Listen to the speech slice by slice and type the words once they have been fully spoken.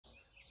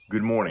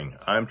Good morning.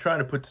 I'm trying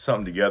to put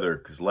something together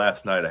because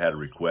last night I had a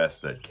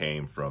request that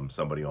came from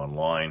somebody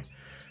online,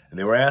 and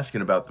they were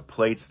asking about the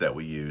plates that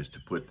we use to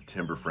put the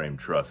timber frame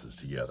trusses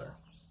together.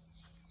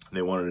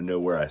 They wanted to know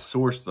where I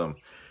sourced them,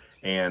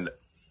 and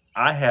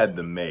I had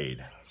them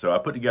made. So I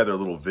put together a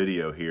little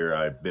video here.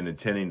 I've been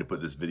intending to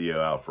put this video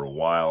out for a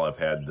while. I've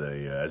had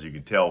the, as you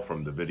can tell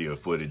from the video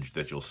footage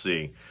that you'll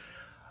see,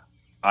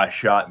 I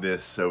shot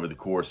this over the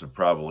course of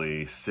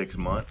probably 6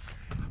 months.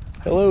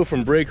 Hello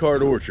from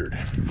Breakheart Orchard.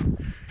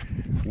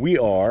 We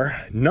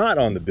are not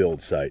on the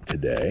build site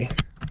today.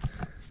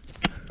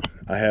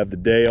 I have the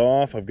day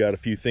off. I've got a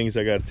few things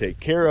I got to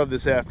take care of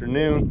this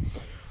afternoon.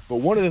 But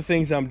one of the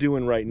things I'm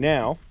doing right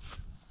now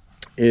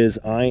is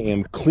I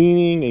am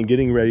cleaning and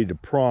getting ready to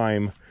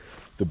prime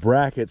the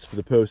brackets for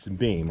the post and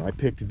beam. I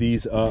picked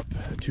these up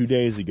 2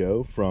 days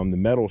ago from the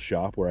metal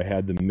shop where I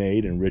had them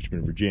made in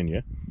Richmond,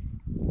 Virginia.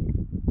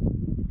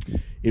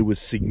 It was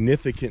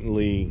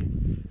significantly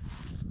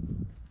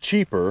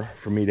cheaper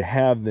for me to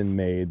have them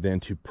made than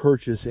to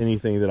purchase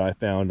anything that I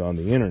found on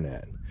the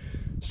internet.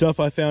 Stuff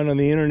I found on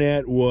the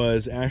internet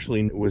was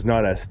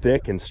not as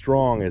thick and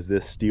strong as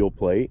this steel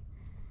plate,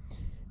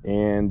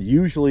 and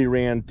usually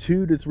ran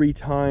 2 to 3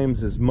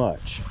 times as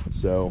much.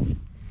 So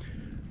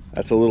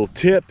that's a little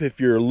tip if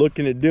you're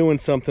looking at doing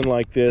something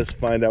like this.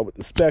 Find out what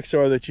the specs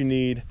are that you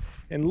need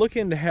and look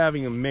into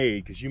having them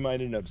made, because you might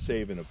end up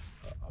saving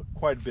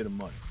quite a bit of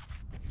money.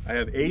 I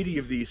have 80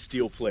 of these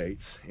steel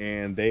plates,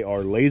 and they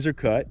are laser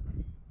cut,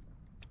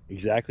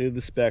 exactly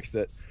the specs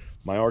that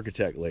my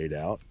architect laid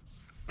out.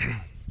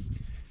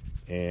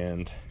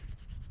 And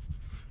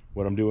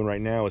what I'm doing right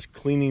now is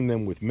cleaning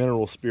them with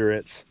mineral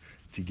spirits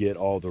to get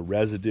all the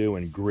residue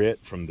and grit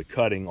from the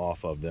cutting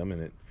off of them.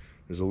 And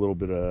there's a little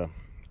bit of,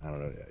 I don't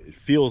know, it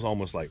feels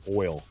almost like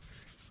oil.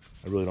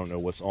 I really don't know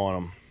what's on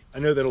them. I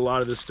know that a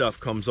lot of this stuff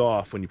comes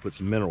off when you put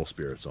some mineral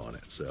spirits on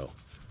it, so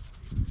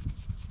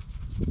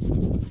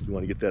you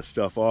want to get that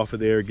stuff off of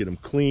there, get them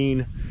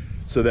clean,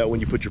 so that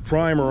when you put your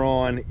primer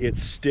on, it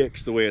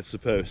sticks the way it's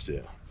supposed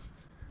to.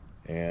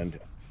 And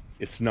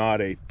it's not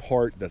a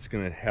part that's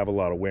going to have a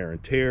lot of wear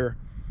and tear.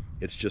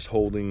 It's just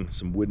holding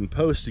some wooden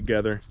posts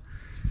together.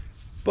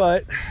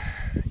 But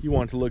you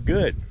want it to look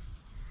good,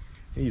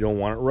 and you don't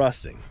want it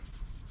rusting.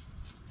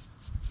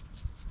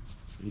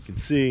 You can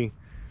see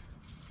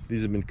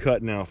these have been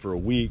cut now for a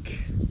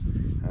week.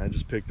 I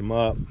just picked them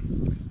up.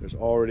 There's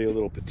already a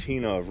little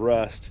patina of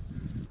rust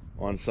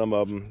on some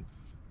of them.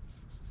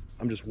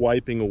 I'm just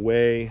wiping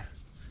away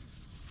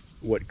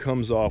what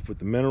comes off with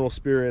the mineral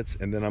spirits,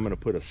 and then I'm going to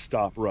put a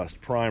stop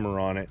rust primer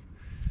on it.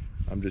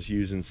 I'm just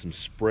using some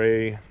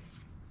spray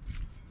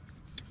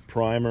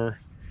primer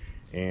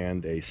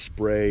and a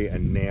spray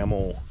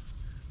enamel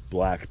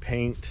black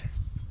paint.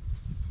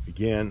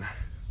 Again,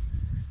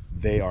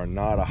 they are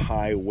not a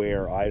high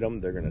wear item.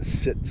 They're going to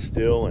sit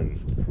still and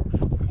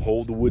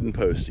hold the wooden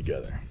post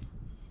together.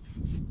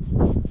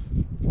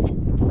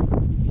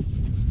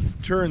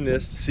 Turn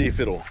this to see if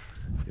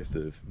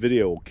the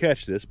video will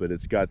catch this, but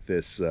it's got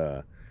this,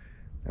 I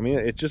mean,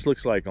 it just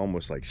looks like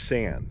almost like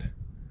sand.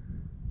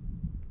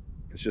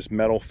 It's just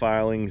metal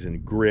filings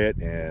and grit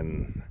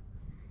and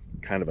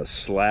kind of a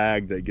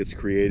slag that gets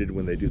created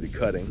when they do the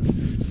cutting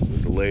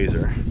with the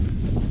laser.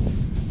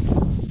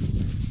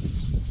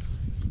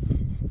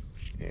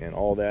 And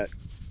all that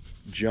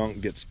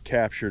junk gets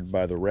captured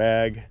by the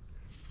rag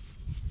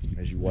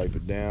as you wipe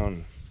it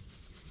down.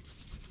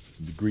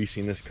 The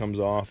greasiness comes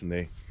off, and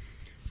they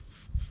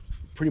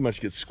pretty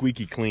much get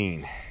squeaky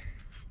clean,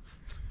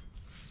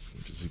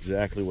 which is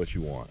exactly what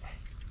you want.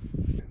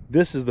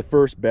 This is the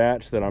first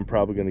batch that I'm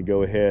probably going to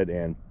go ahead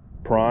and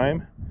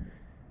prime,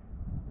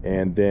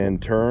 and then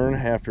turn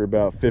after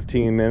about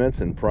 15 minutes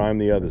and prime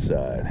the other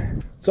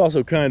side. It's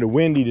also kind of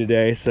windy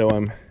today, so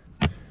I'm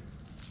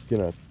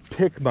gonna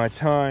pick my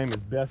time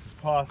as best as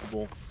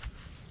possible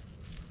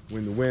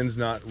when the wind's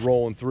not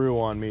rolling through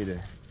on me to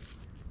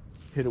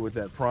hit it with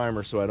that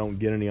primer so I don't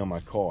get any on my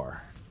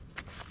car.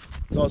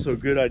 It's also a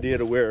good idea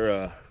to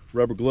wear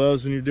rubber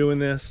gloves when you're doing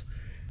this,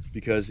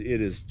 because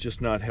it is just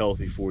not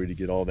healthy for you to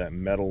get all that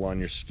metal on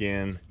your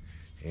skin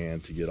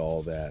and to get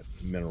all that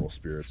mineral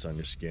spirits on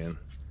your skin.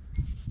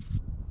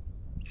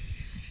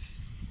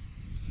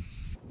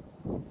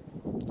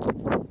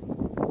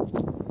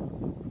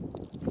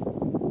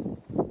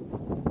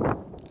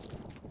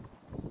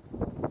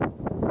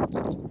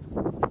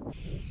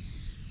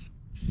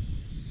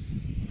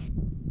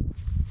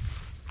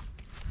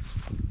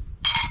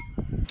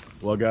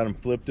 Well, I got them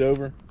flipped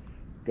over.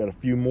 Got a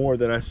few more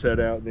that I set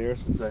out there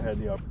since I had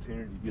the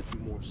opportunity to get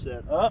some more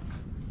set up.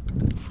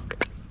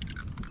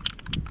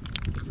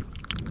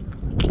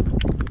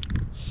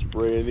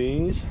 Spray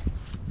these.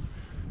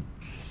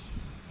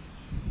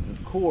 And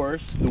of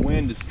course, the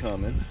wind is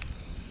coming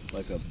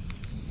like a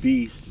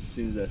beast as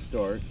soon as I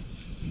start.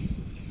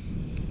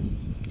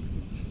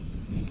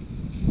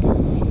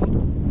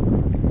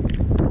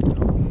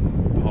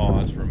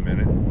 Pause for a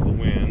minute for the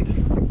wind.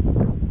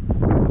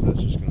 That's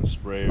just going to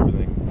spray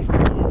everything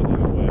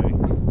away.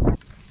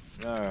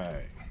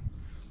 Alright,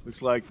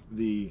 looks like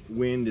the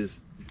wind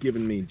is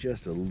giving me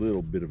just a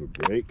little bit of a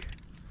break.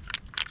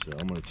 So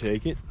I'm going to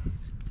take it.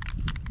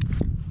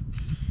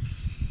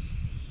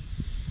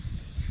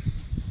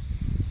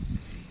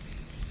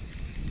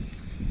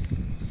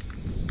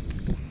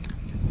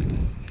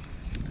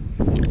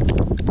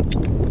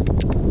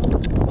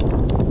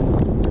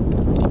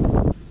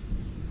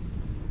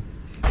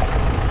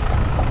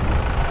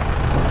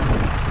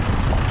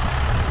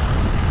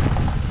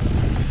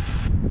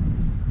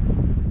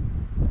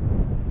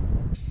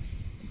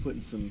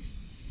 Putting some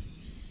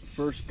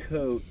first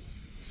coat,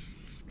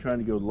 trying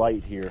to go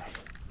light here,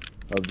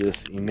 of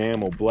this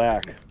enamel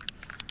black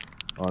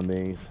on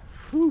these.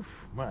 Whew,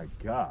 my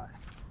God,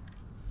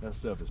 that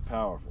stuff is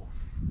powerful.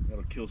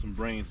 That'll kill some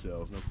brain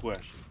cells, no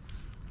question.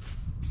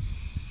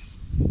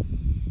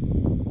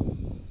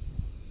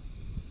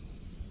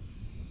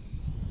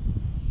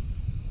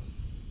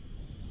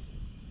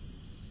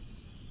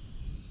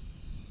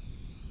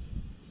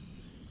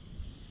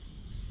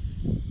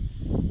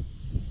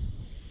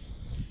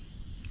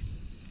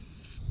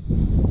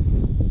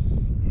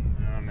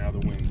 Now the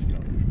wind's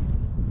coming.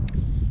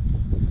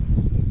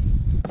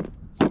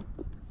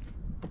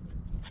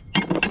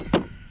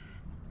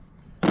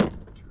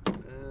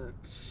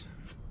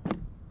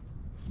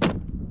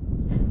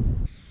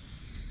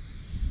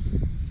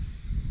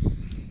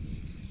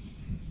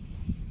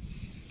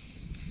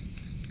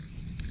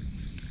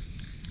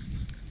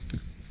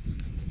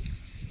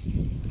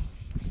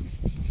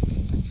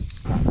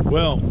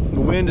 Well,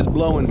 the wind is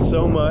blowing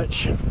so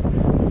much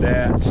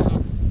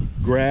that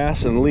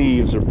grass and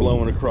leaves are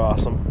blowing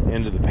across them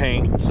into the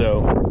paint,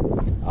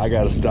 so I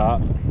gotta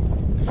stop.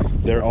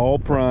 They're all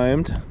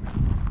primed,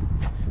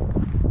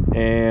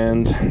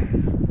 and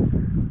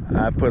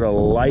I put a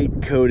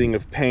light coating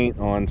of paint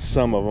on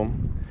some of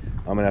them.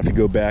 I'm gonna have to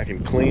go back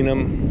and clean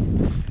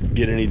them,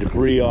 get any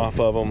debris off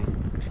of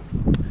them.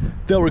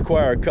 They'll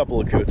require a couple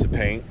of coats of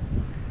paint.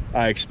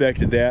 I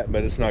expected that,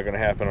 but it's not going to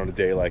happen on a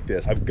day like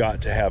this. I've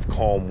got to have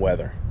calm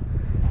weather.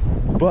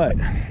 But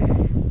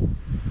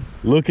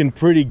looking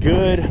pretty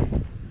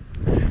good.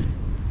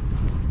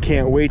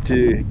 Can't wait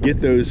to get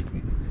those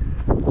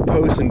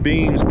posts and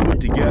beams put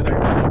together.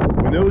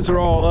 When those are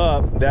all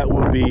up, that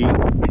will be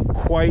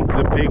quite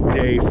the big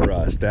day for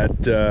us.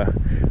 That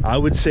I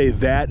would say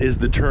that is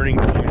the turning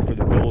point for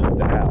the build of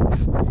the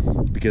house,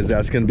 because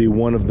that's going to be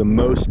one of the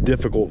most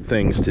difficult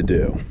things to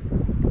do.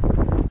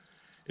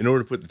 In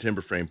order to put the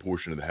timber frame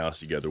portion of the house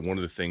together, one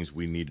of the things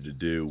we needed to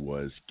do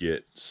was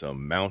get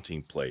some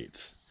mounting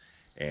plates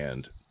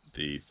and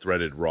the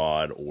threaded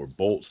rod or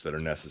bolts that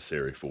are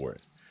necessary for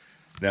it.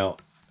 Now,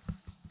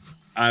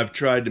 I've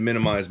tried to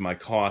minimize my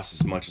costs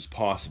as much as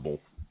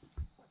possible.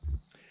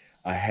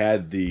 I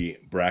had the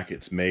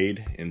brackets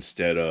made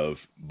instead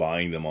of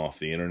buying them off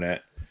the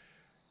internet.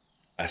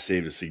 I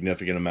saved a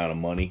significant amount of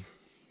money,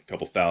 a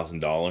couple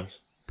 $1,000s.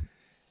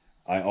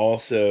 I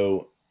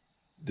also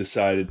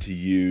decided to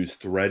use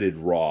threaded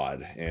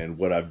rod, and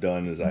what I've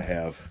done is I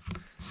have,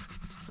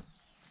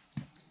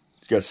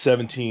 it's got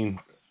 17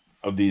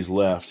 of these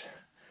left.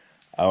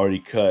 I already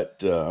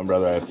cut,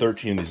 I have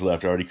 13 of these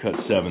left. I already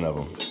cut 7 of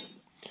them.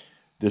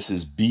 This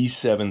is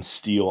B7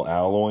 steel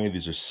alloy.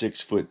 These are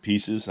 6-foot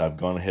pieces. I've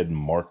gone ahead and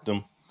marked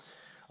them.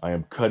 I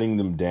am cutting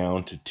them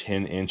down to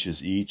 10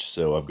 inches each,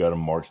 so I've got them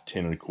marked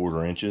 10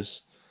 1/4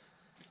 inches.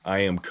 I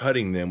am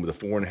cutting them with a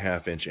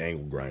 4.5-inch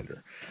angle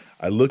grinder.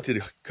 I looked at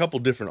a couple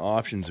different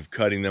options of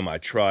cutting them. I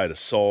tried a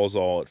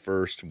Sawzall at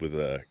first with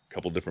a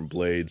couple different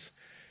blades.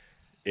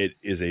 It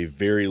is a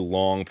very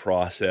long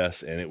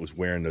process, and it was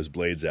wearing those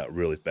blades out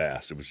really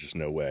fast. It was just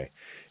no way.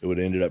 It would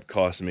have ended up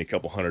costing me a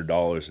couple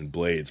 $100 in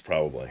blades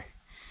probably.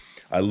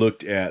 I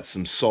looked at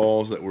some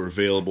saws that were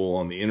available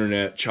on the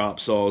internet,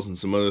 chop saws and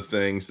some other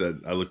things that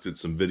I looked at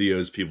some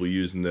videos, people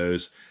using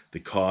those,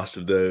 the cost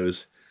of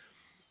those.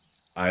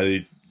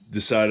 I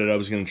decided I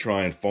was going to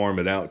try and farm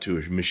it out to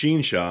a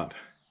machine shop.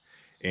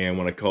 And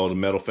when I called a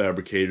metal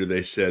fabricator,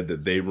 they said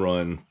that they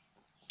run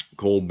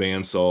cold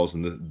band saws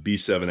and the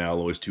B7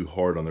 alloy is too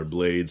hard on their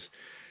blades.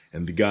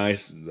 And the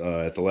guys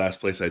at the last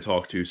place I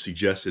talked to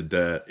suggested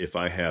that if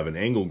I have an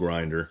angle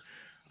grinder,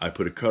 I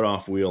put a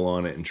cutoff wheel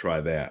on it and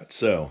try that.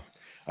 So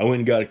I went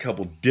and got a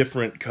couple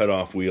different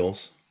cutoff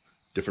wheels,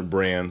 different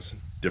brands,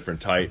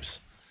 different types,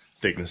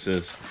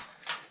 thicknesses.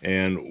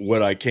 And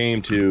what I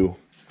came to,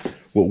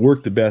 what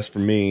worked the best for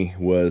me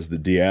was the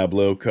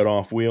Diablo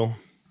cutoff wheel.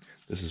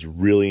 This is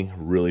really,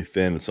 really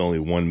thin. It's only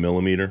 1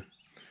 millimeter.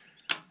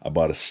 I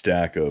bought a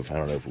stack of, I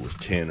don't know if it was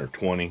 10 or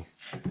 20,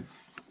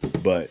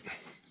 but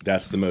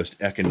that's the most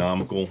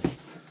economical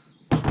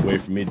way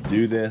for me to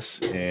do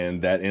this,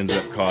 and that ends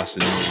up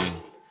costing me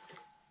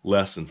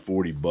less than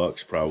 40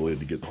 bucks probably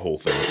to get the whole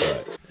thing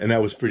cut. And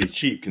that was pretty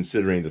cheap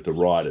considering that the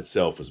rod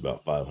itself was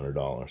about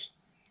 $500.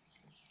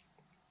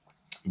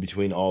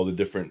 Between all the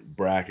different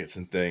brackets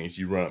and things,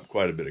 you run up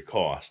quite a bit of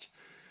cost.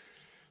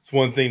 It's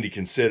one thing to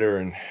consider,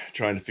 and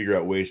trying to figure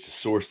out ways to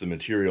source the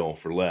material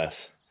for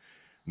less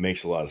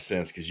makes a lot of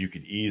sense, because you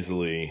could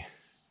easily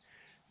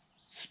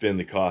spend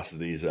the cost of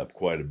these up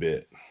quite a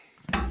bit.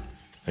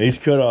 These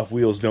cutoff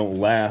wheels don't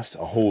last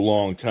a whole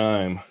long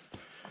time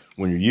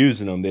when you're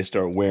using them, they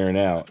start wearing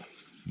out.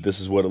 This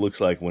is what it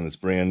looks like when it's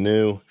brand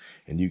new,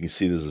 and you can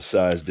see there's a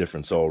size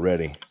difference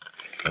already.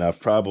 And I've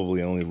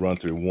probably only run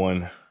through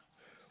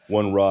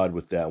one rod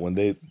with that one.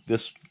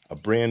 A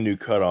brand new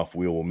cutoff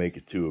wheel will make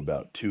it to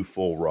about 2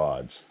 full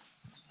rods.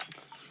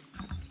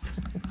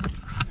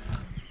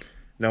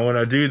 Now when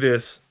I do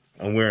this,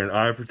 I'm wearing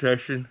eye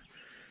protection,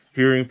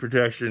 hearing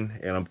protection,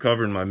 and I'm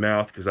covering my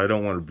mouth because I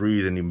don't want to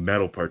breathe any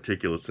metal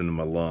particulates into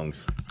my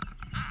lungs.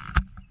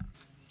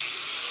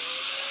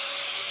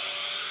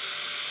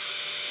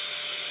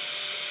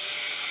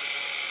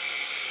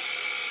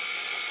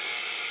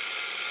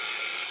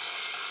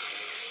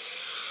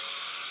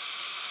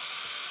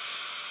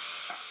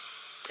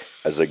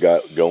 As I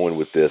got going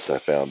with this, I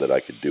found that I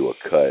could do a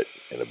cut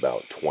in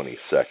about 20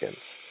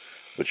 seconds.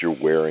 But you're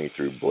wearing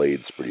through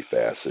blades pretty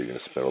fast, so you're going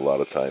to spend a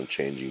lot of time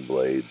changing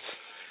blades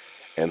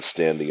and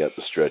standing up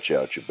to stretch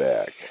out your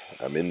back.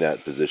 I'm in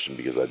that position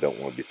because I don't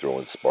want to be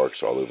throwing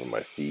sparks all over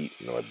my feet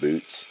and my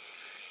boots,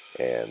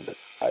 and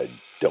I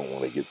don't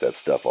want to get that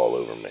stuff all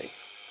over me.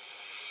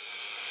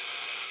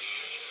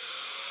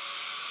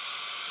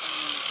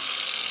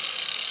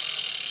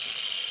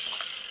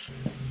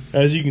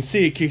 As you can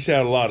see, it kicks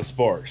out a lot of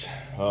sparks.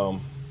 And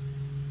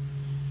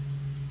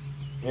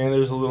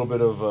there's a little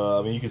bit of,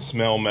 I mean, you can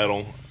smell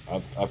metal.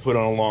 I put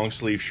on a long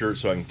sleeve shirt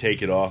so I can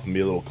take it off and be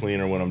a little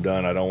cleaner when I'm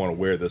done. I don't want to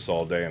wear this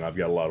all day, and I've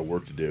got a lot of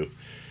work to do.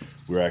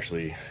 We're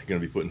actually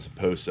going to be putting some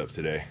posts up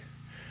today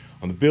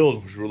on the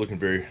build, which we're looking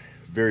very,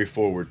 very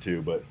forward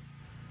to. But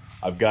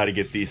I've got to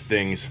get these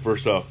things,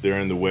 first off, they're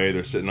in the way.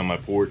 They're sitting on my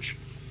porch.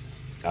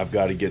 I've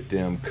got to get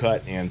them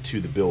cut and to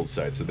the build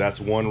site. So that's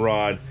one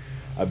rod.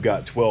 I've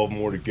got 12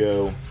 more to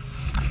go.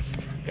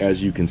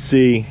 As you can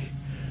see,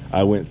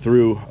 I went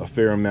through a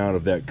fair amount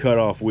of that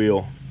cutoff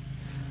wheel.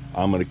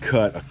 I'm going to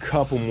cut a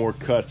couple more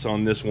cuts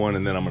on this one,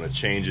 and then I'm going to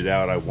change it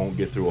out. I won't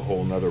get through a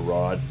whole nother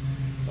rod.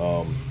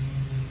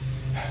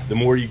 The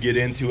more you get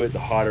into it, the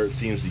hotter it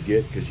seems to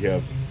get, because you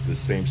have the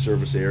same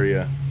surface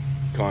area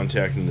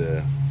contacting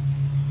the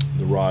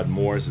rod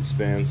more as it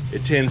spins.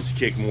 It tends to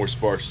kick more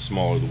sparks the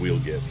smaller the wheel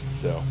gets.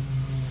 So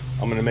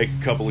I'm going to make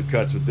a couple of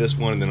cuts with this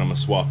one, and then I'm going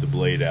to swap the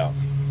blade out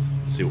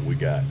and see what we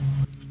got.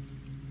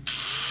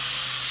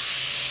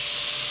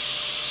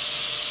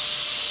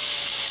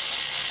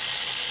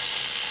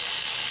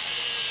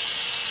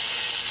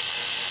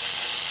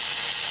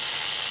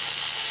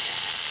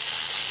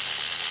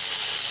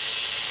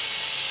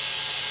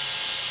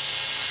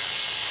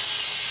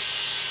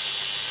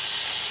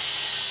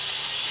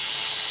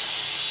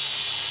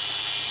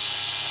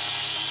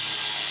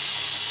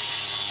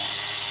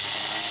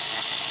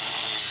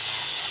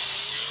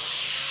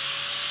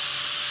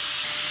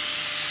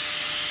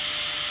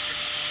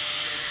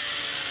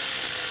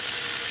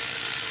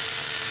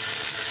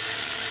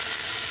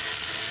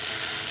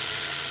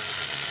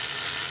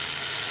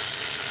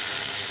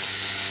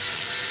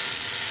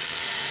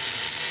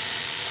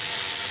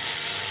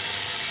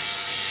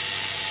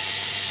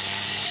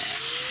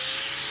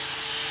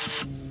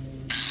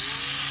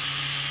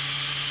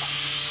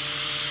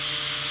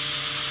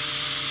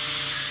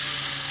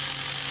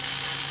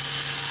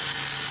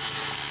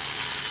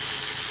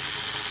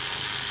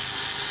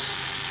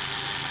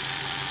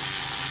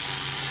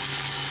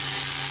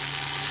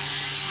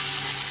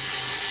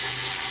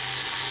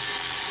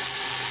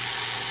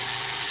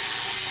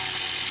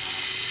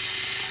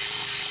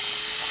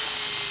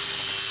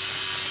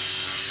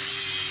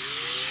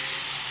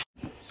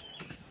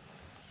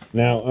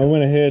 Now, I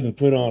went ahead and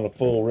put on a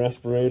full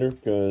respirator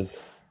because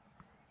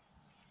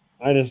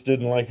I just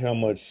didn't like how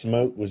much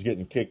smoke was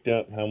getting kicked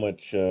up, how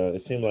much,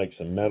 it seemed like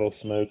some metal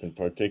smoke and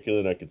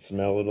particulate. I could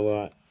smell it a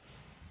lot.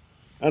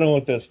 I don't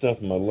want that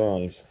stuff in my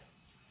lungs.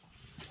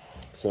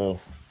 So,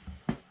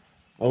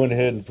 I went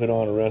ahead and put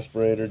on a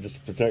respirator just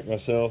to protect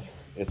myself.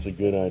 It's a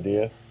good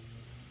idea.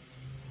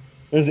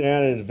 There's an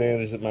added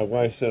advantage that my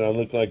wife said I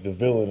look like the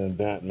villain in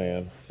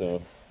Batman,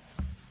 so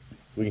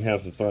we can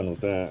have some fun with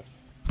that.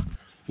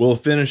 Well,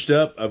 finished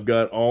up, I've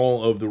got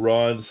all of the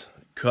rods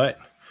cut.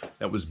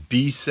 That was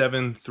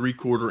B7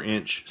 3/4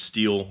 inch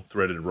steel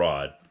threaded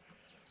rod.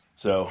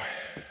 So,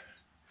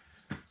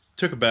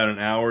 took about an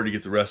hour to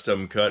get the rest of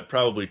them cut.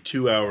 Probably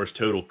 2 hours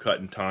total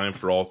cutting time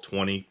for all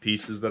 20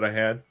 pieces that I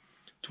had.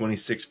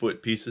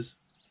 26-foot pieces.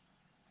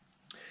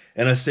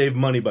 And I saved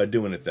money by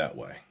doing it that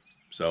way.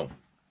 So,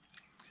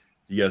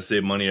 you gotta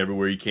save money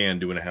everywhere you can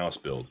doing a house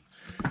build.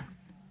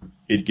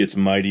 It gets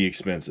mighty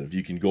expensive.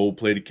 You can gold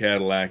plate a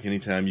Cadillac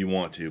anytime you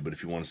want to, but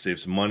if you want to save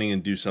some money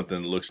and do something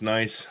that looks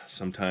nice,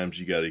 sometimes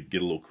you got to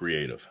get a little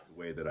creative. The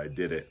way that I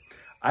did it,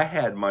 I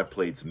had my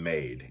plates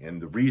made, and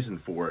the reason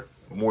for it,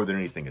 more than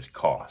anything, is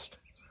cost.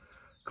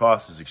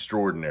 Cost is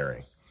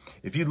extraordinary.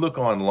 If you look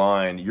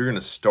online, you're going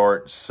to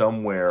start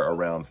somewhere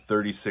around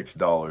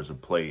 $36 a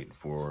plate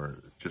for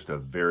just a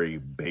very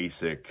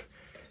basic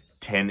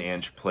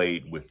 10-inch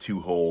plate with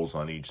 2 holes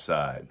on each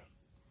side.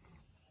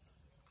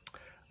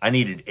 I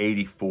needed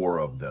 84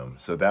 of them,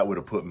 so that would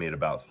have put me at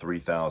about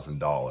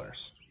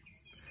 $3,000.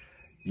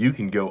 you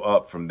can go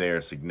up from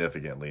there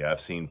significantly.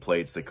 I've seen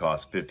plates that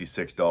cost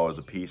 $56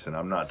 a piece, and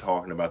I'm not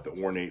talking about the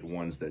ornate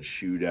ones that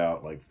shoot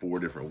out like 4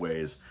 different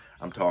ways.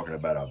 I'm talking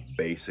about a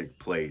basic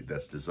plate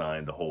that's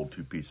designed to hold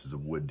 2 pieces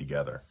of wood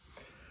together.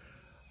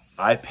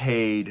 I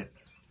paid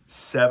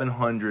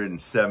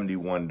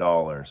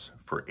 $771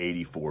 for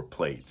 84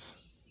 plates.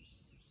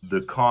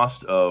 The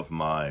cost of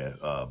my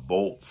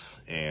bolts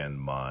and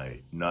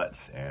my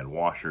nuts and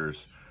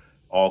washers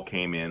all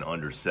came in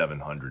under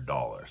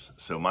 $700.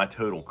 So my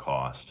total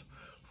cost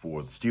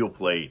for the steel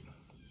plate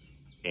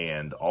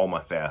and all my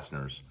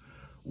fasteners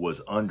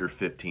was under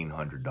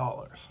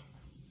 $1,500.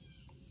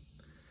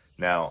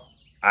 Now,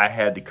 I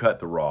had to cut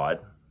the rod,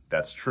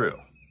 that's true,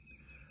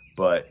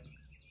 but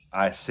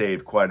I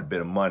saved quite a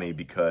bit of money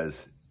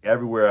because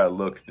everywhere I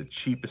looked, the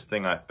cheapest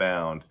thing I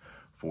found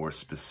for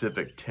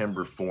specific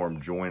timber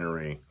form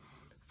joinery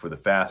for the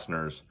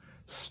fasteners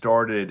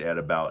started at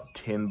about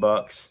 10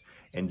 bucks.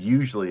 And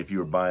usually if you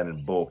were buying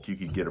in bulk, you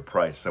could get a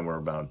price somewhere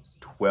around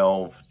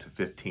 $12 to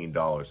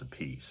 $15 a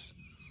piece.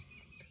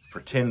 For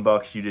 10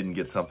 bucks, you didn't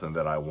get something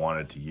that I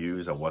wanted to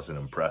use. I wasn't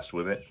impressed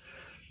with it.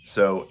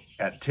 So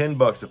at 10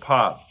 bucks a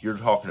pop, you're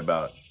talking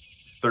about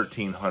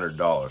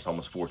 $1,300,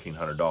 almost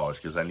 $1,400,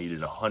 because I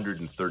needed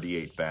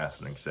 138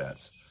 fastening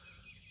sets.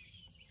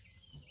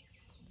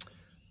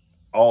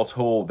 All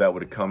told, that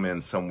would have come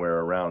in somewhere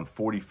around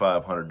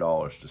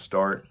 $4,500 to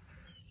start.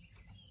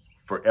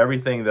 For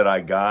everything that I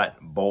got,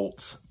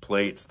 bolts,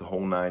 plates, the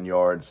whole 9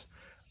 yards,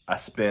 I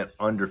spent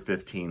under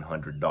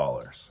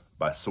 $1,500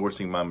 by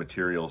sourcing my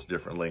materials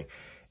differently.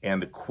 And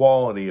the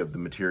quality of the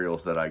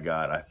materials that I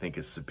got, I think,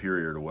 is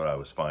superior to what I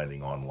was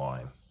finding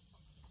online.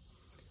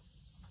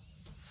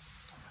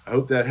 I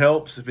hope that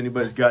helps. If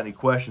anybody's got any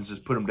questions,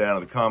 just put them down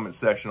in the comment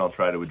section. I'll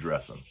try to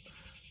address them.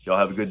 Y'all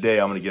have a good day.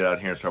 I'm going to get out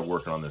here and start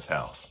working on this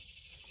house.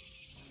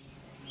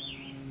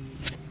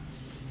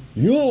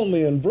 You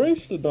only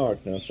embrace the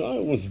darkness. I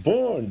was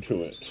born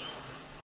to it.